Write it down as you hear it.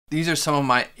These are some of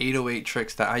my 808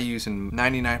 tricks that I use in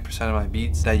 99% of my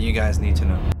beats that you guys need to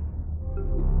know.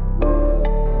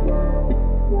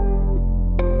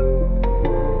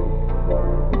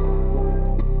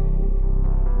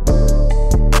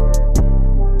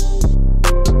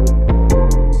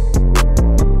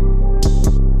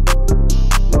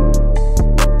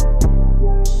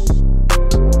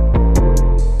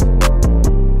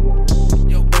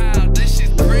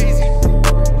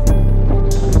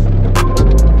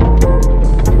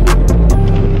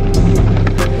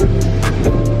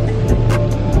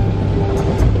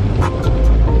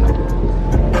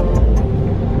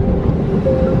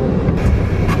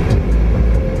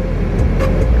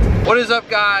 What is up,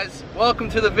 guys? Welcome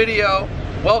to the video.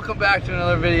 Welcome back to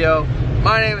another video.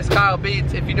 My name is Kyle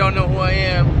Beats. If you don't know who I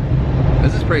am,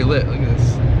 this is pretty lit. Look at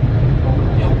this.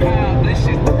 Yo, Kyle, this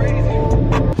shit's crazy.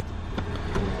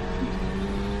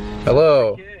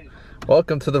 Hello. Okay.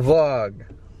 Welcome to the vlog.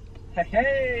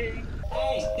 Hey.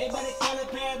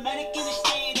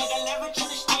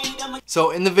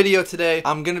 So in the video today,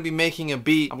 I'm gonna be making a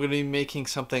beat. I'm gonna be making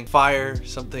something fire,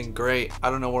 something great. I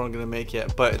don't know what I'm gonna make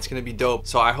yet, but it's gonna be dope.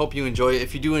 So I hope you enjoy it.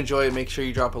 If you do enjoy it, make sure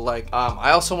you drop a like.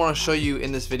 I also wanna show you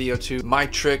in this video too, my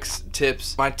tricks,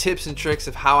 tips, my tips and tricks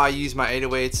of how I use my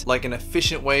 808s, like an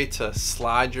efficient way to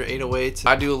slide your 808s.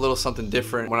 I do a little something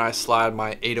different when I slide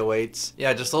my 808s.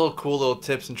 Yeah, just a little cool little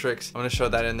tips and tricks. I'm gonna show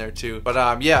that in there too.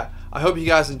 But yeah, I hope you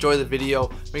guys enjoy the video.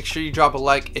 Make sure you drop a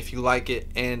like if you like it,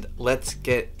 and let's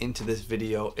get into this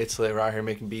video. It's Lit. We're out here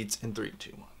making beats in 3,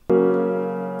 2, 1.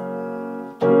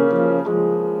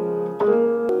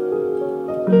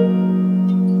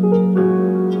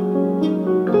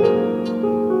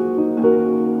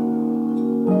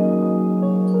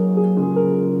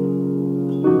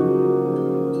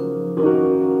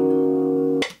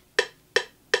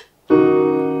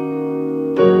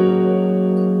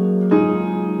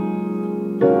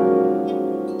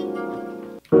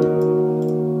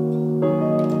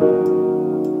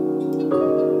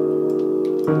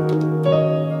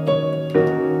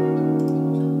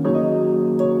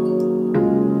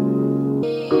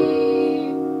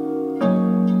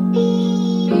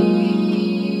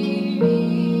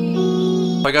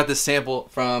 I got this sample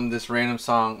from this random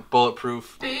song,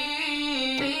 Bulletproof.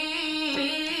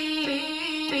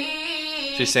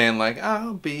 She's saying like,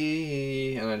 I'll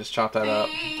be, and I just chopped that up.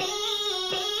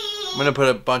 I'm gonna put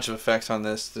a bunch of effects on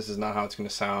this. This is not how it's gonna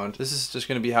sound. This is just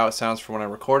gonna be how it sounds for when I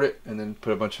record it, and then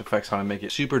put a bunch of effects on it and make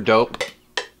it super dope.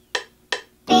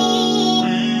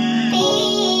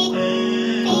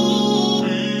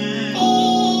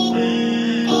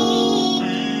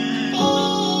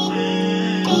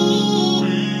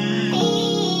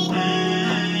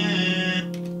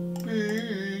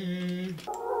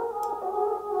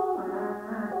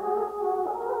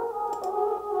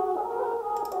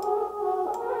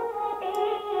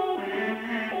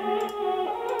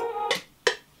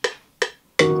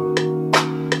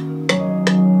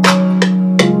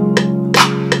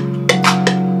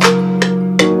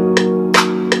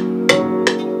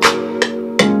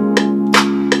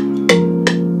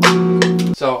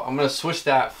 So I'm gonna switch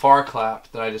that far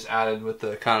clap that I just added with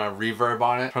the kind of reverb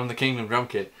on it from the Kingdom Drum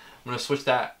Kit. I'm gonna switch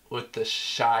that with the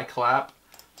shy clap.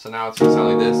 So now it's gonna sound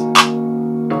like this.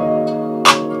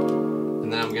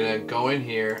 And then I'm gonna go in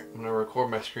here. I'm gonna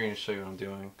record my screen and show you what I'm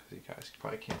doing, because you guys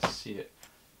probably can't see it.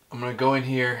 I'm gonna go in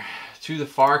here to the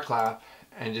far clap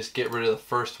and just get rid of the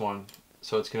first one.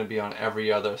 So it's gonna be on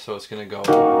every other. So it's gonna go,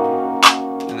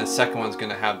 and the second one's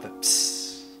gonna have the psst.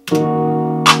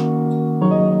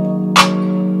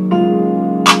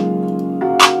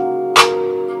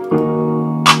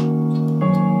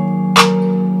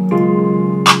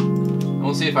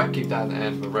 We'll see if I can keep that in the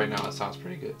end, but right now it sounds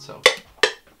pretty good, so.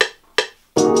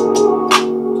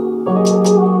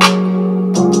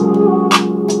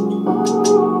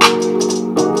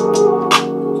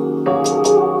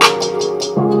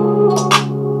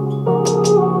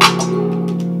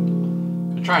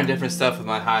 I'm trying different stuff with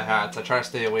my hi-hats. I try to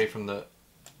stay away from the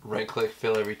right click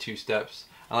fill every 2 steps,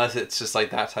 unless it's just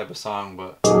like that type of song,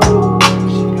 but.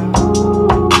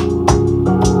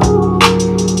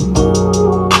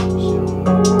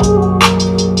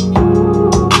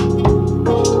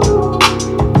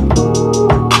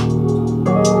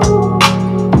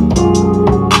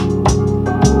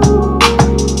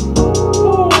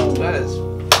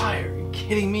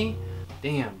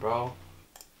 Damn, bro.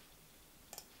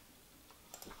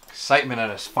 Excitement at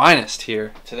its finest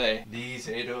here today. These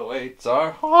 808s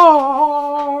are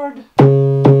hard.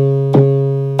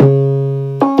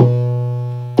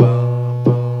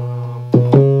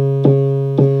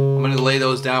 I'm gonna lay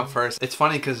those down first. It's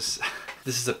funny because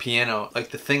This is a piano.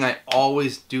 Like the thing I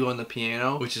always do on the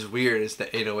piano, which is weird, is the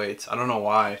 808s. I don't know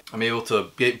why. I'm able to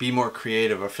be more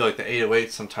creative. I feel like the 808s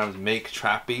sometimes make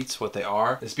trap beats what they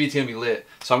are. This beat's gonna be lit.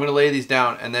 So I'm gonna lay these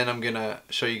down and then I'm gonna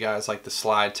show you guys like the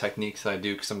slide techniques that I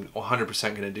do, because I'm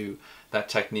 100% gonna do that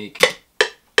technique.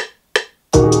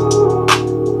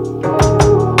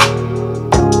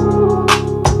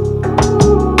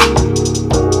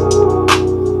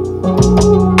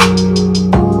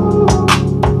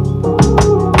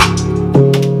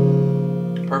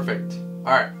 Perfect.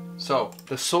 Alright, so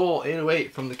the Soul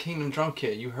 808 from the Kingdom Drum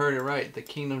Kit. You heard it right. The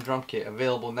Kingdom Drum Kit.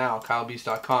 Available now.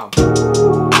 KyleBeats.com.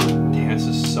 Damn, this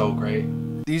is so great.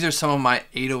 These are some of my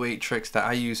 808 tricks that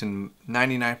I use in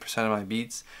 99% of my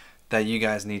beats that you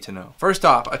guys need to know. First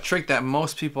off, a trick that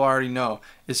most people already know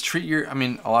is treat your, I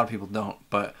mean, a lot of people don't,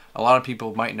 but a lot of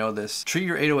people might know this. Treat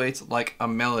your 808s like a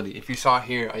melody. If you saw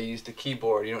here, I used the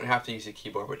keyboard. You don't have to use the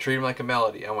keyboard, but treat them like a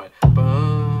melody. I went,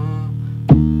 boom,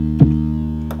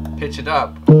 pitch it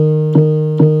up.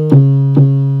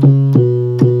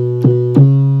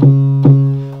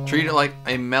 Treat it like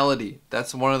a melody.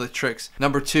 That's one of the tricks.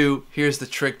 Number two, here's the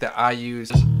trick that I use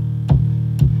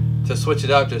to switch it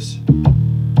up. Just,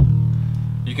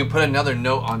 you can put another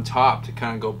note on top to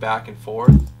kind of go back and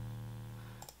forth,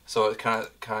 so it kind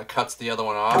of cuts the other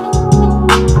one off.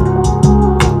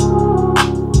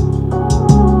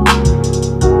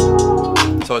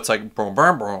 So it's like boom,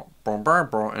 boom, boom, boom, boom,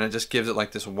 boom, and it just gives it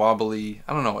like this wobbly.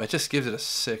 I don't know. It just gives it a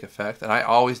sick effect, and I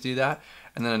always do that.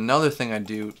 And then another thing I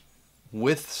do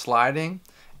with sliding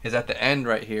is at the end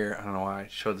right here. I don't know why I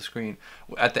showed the screen.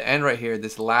 At the end right here,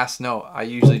 this last note, I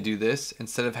usually do this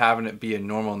instead of having it be a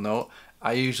normal note.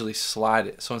 I usually slide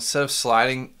it. So instead of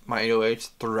sliding my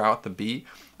 808s throughout the beat,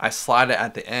 I slide it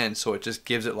at the end, so it just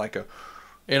gives it like a,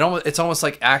 it's almost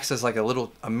like acts as like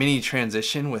a mini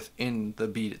transition within the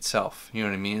beat itself. You know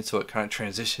what I mean? So it kind of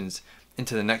transitions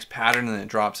into the next pattern and then it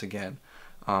drops again.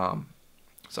 So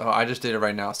I just did it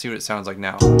right now. See what it sounds like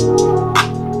now.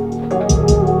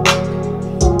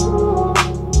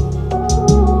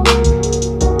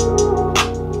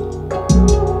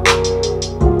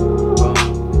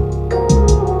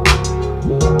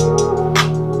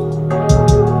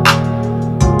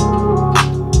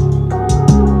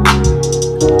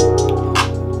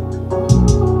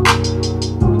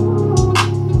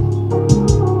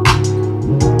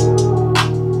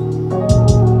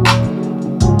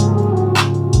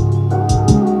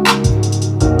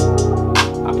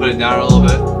 Put it down a little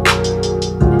bit.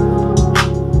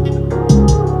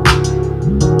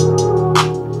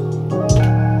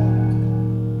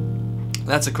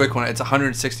 That's a quick one. It's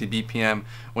 160 BPM.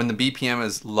 When the BPM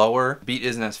is lower, beat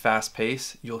isn't as fast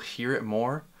paced. You'll hear it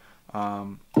more.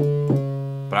 But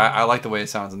I like the way it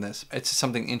sounds in this. It's just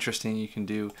something interesting you can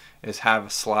do is have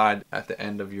a slide at the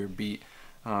end of your beat,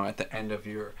 at the end of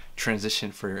your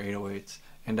transition for your 808s.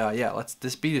 And yeah,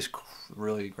 this beat is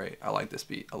really great. I like this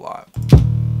beat a lot.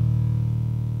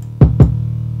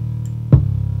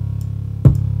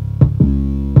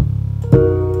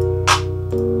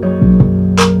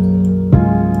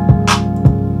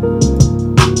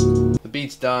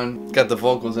 Beat's done. Got the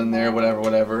vocals in there,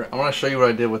 whatever. I want to show you what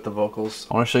I did with the vocals.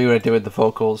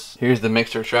 Here's the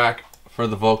mixer track for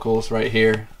the vocals right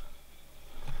here.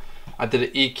 I did an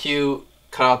EQ,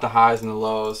 cut out the highs and the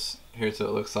lows. Here's what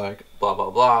it looks like. Blah, blah,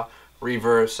 blah.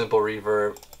 Reverb, simple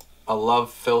reverb. A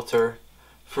love filter,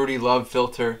 fruity love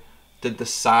filter. Did the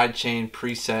sidechain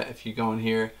preset. If you go in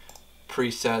here,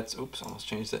 presets. Oops, almost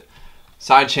changed it.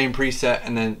 Sidechain preset,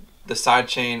 and then the side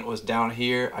chain was down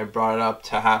here. I brought it up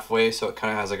to halfway so it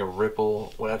kind of has like a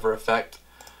ripple whatever effect.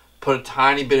 Put a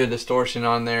tiny bit of distortion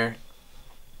on there.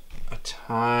 A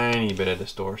tiny bit of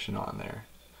distortion on there.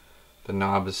 The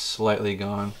knob is slightly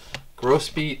gone. Gross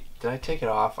beat, did I take it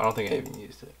off? I don't think I even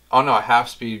used it. Oh no, a half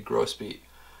speed gross beat.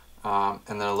 And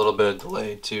then a little bit of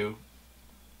delay too.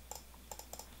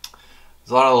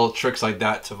 There's a lot of little tricks like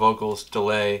that to vocals.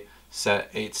 Delay, set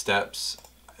 8 steps.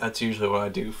 That's usually what I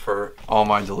do for all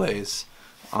my delays,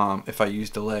 if I use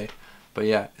delay. But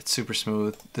yeah, it's super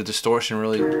smooth. The distortion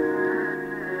really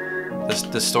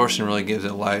gives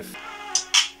it life.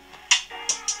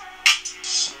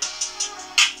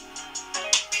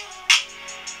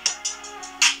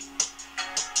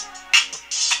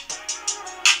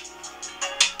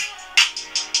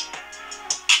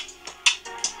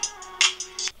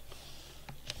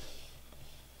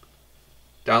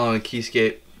 Downloading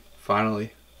Keyscape,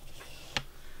 finally.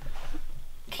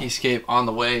 Keyscape on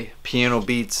the way. Piano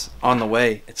beats on the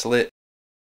way. It's lit.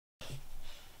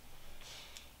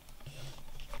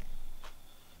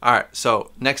 Alright,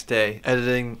 so next day,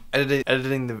 editing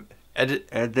the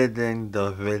Editing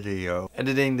the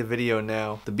video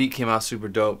now. The beat came out super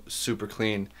dope, super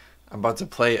clean. I'm about to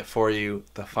play it for you,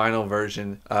 the final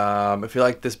version. If you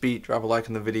like this beat, drop a like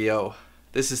on the video.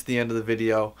 This is the end of the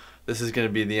video. This is gonna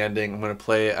be the ending. I'm gonna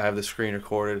play it. I have the screen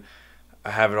recorded.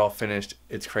 I have it all finished.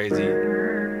 It's crazy.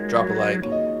 Drop a like.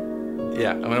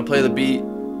 Yeah, I'm gonna play the beat.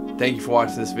 Thank you for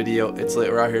watching this video. It's lit.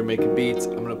 We're out here making beats.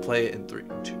 I'm gonna play it in 3,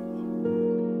 2.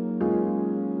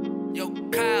 Yo,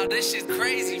 Kyle, this shit's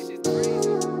crazy.